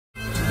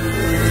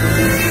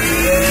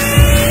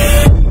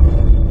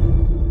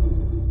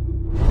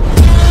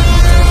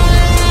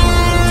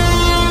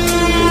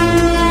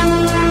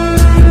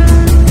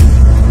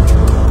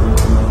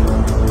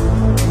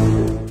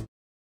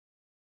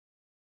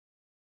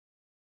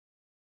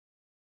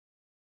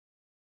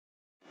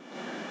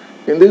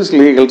In this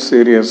legal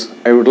series,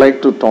 I would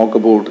like to talk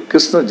about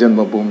Krishna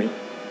Janmabhoomi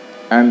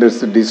and its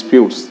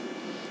disputes.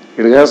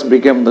 It has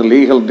become the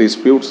legal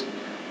disputes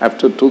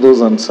after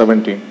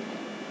 2017.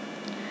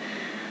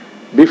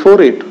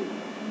 Before it,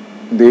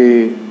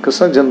 the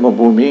Krishna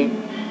Janmabhoomi,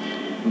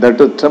 that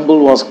temple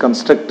was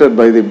constructed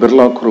by the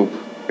Birla Group.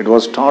 It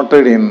was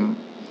started in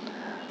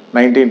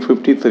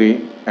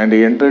 1953 and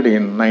ended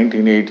in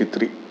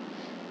 1983.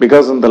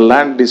 Because the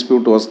land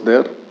dispute was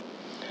there,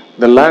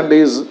 the land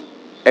is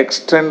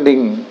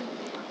extending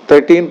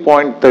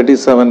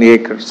 13.37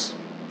 acres.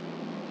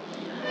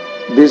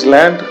 This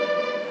land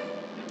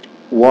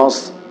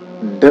was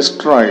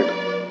destroyed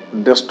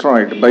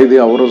by the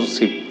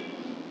Aurangzeb,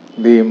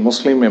 the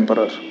Muslim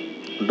emperor,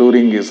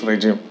 during his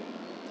regime.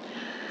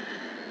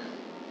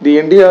 The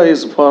India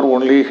is for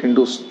only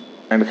Hindus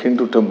and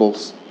Hindu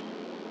temples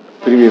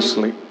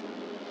previously.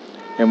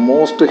 And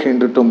most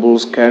Hindu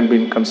temples had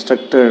been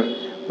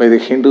constructed by the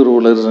Hindu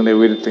rulers and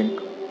everything.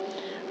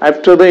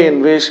 After the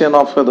invasion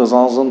of the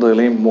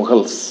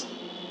Mughals,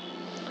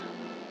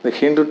 the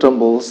Hindu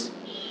temples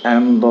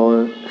and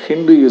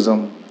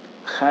Hinduism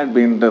had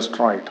been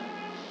destroyed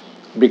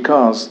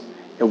because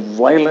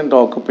violent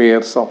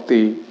occupiers of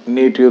the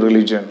native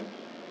religion,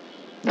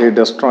 they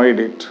destroyed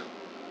it.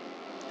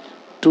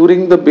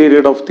 During the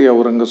period of the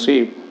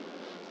Aurangzeb,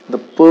 the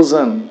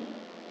person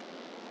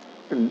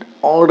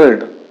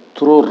ordered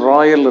through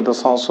royal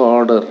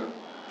order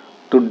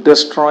to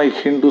destroy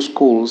Hindu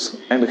schools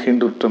and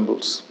Hindu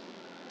temples,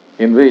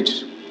 in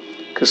which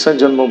Krishna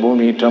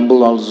Janmabhoomi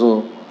temple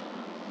also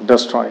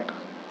destroyed.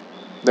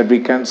 That we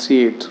can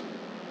see it.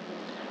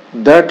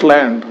 That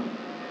land,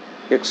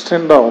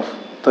 extent of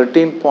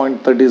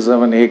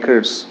 13.37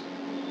 acres,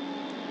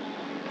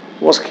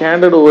 was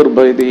handed over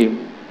by the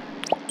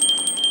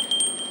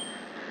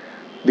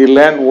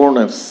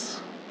landowners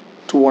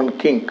to one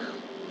king,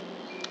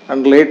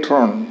 and later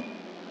on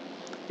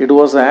it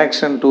was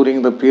action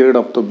during the period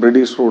of the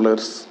British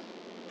rulers.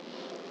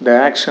 The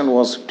action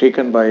was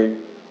taken by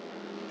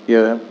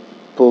a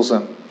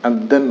person,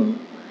 and then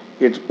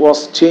it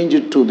was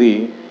changed to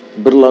the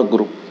Birla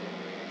Group.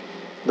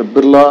 The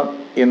Birla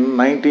in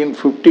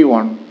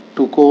 1951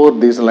 took over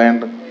this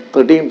land,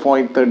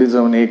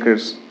 13.37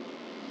 acres,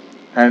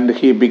 and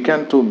he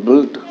began to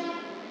build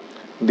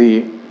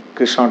the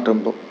Krishna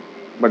temple.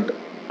 But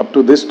up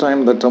to this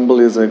time, the temple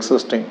is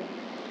existing.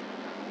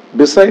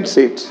 Besides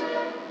it,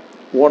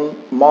 one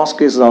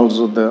mosque is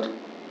also there.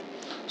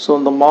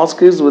 So the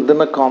mosque is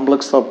within a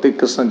complex of the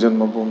Krishna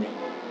Janmabhoomi.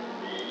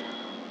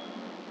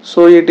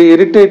 So it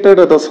irritated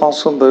the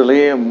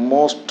Sasandale,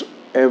 most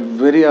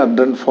very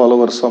ardent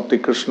followers of the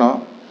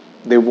Krishna.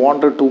 They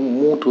wanted to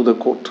move to the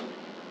court.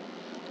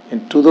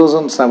 In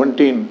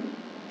 2017,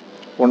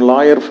 one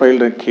lawyer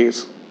filed a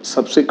case.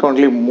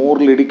 Subsequently, more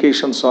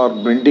litigations are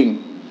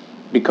pending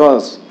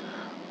because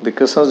the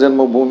Krishna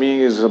Janmabhoomi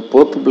is the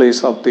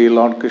birthplace of the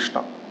Lord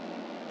Krishna,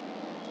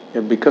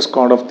 a biggest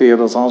god of the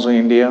earth, also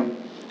India,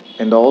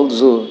 and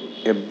also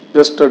a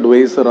best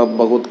advisor of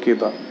Bhagavad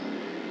Gita.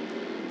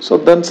 So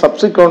then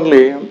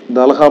subsequently,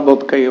 the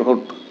Allahabad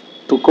Court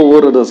took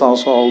over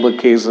also all the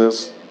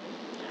cases.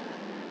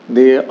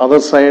 The other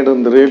side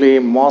and really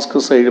mosque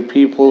side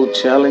people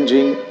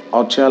challenging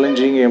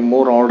a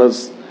more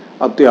orders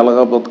of the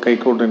Allahabad High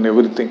Court and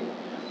everything.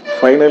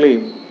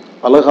 Finally,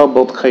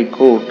 Allahabad High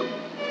Court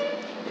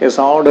has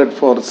ordered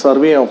for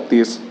survey of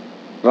this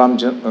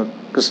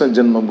Krishna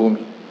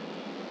Janmabhoomi.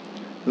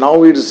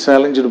 Now it is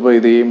challenged by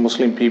the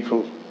Muslim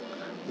people.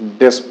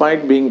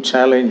 Despite being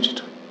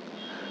challenged,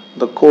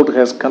 the court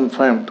has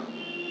confirmed.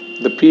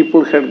 The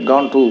people had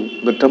gone to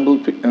the temple,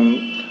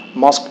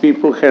 mosque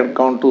people had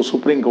gone to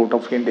Supreme Court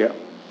of India.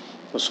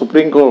 The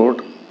Supreme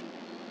Court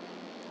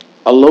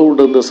allowed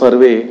the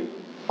survey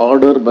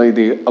ordered by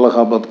the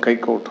Allahabad High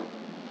Court.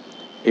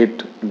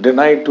 It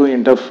denied to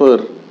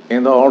interfere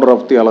in the order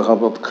of the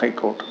Allahabad High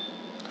Court.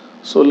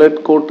 So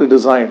let court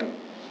decide.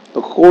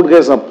 The court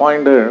has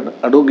appointed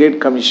advocate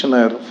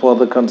commissioner for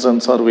the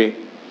concerned survey.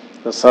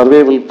 The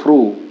survey will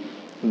prove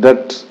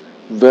that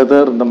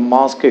whether the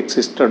mosque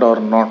existed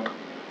or not.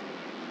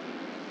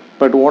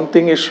 But one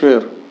thing is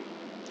sure,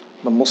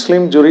 the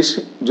Muslim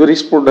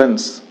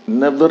jurisprudence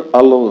never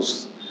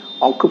allows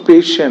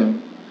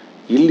occupation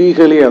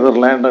illegally other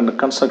land and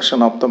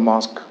construction of the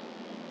mosque.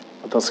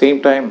 At the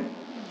same time,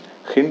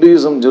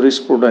 Hinduism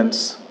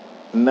jurisprudence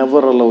never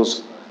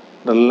allows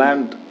the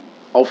land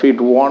of it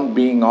own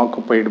being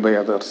occupied by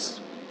others.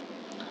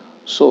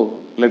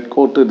 So let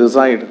court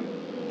decide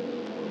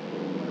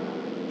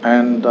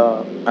and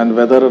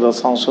whether the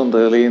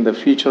Sasandale in the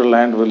future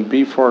land will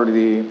be for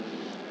the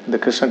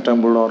Krishna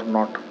temple or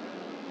not.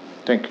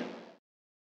 Thank you.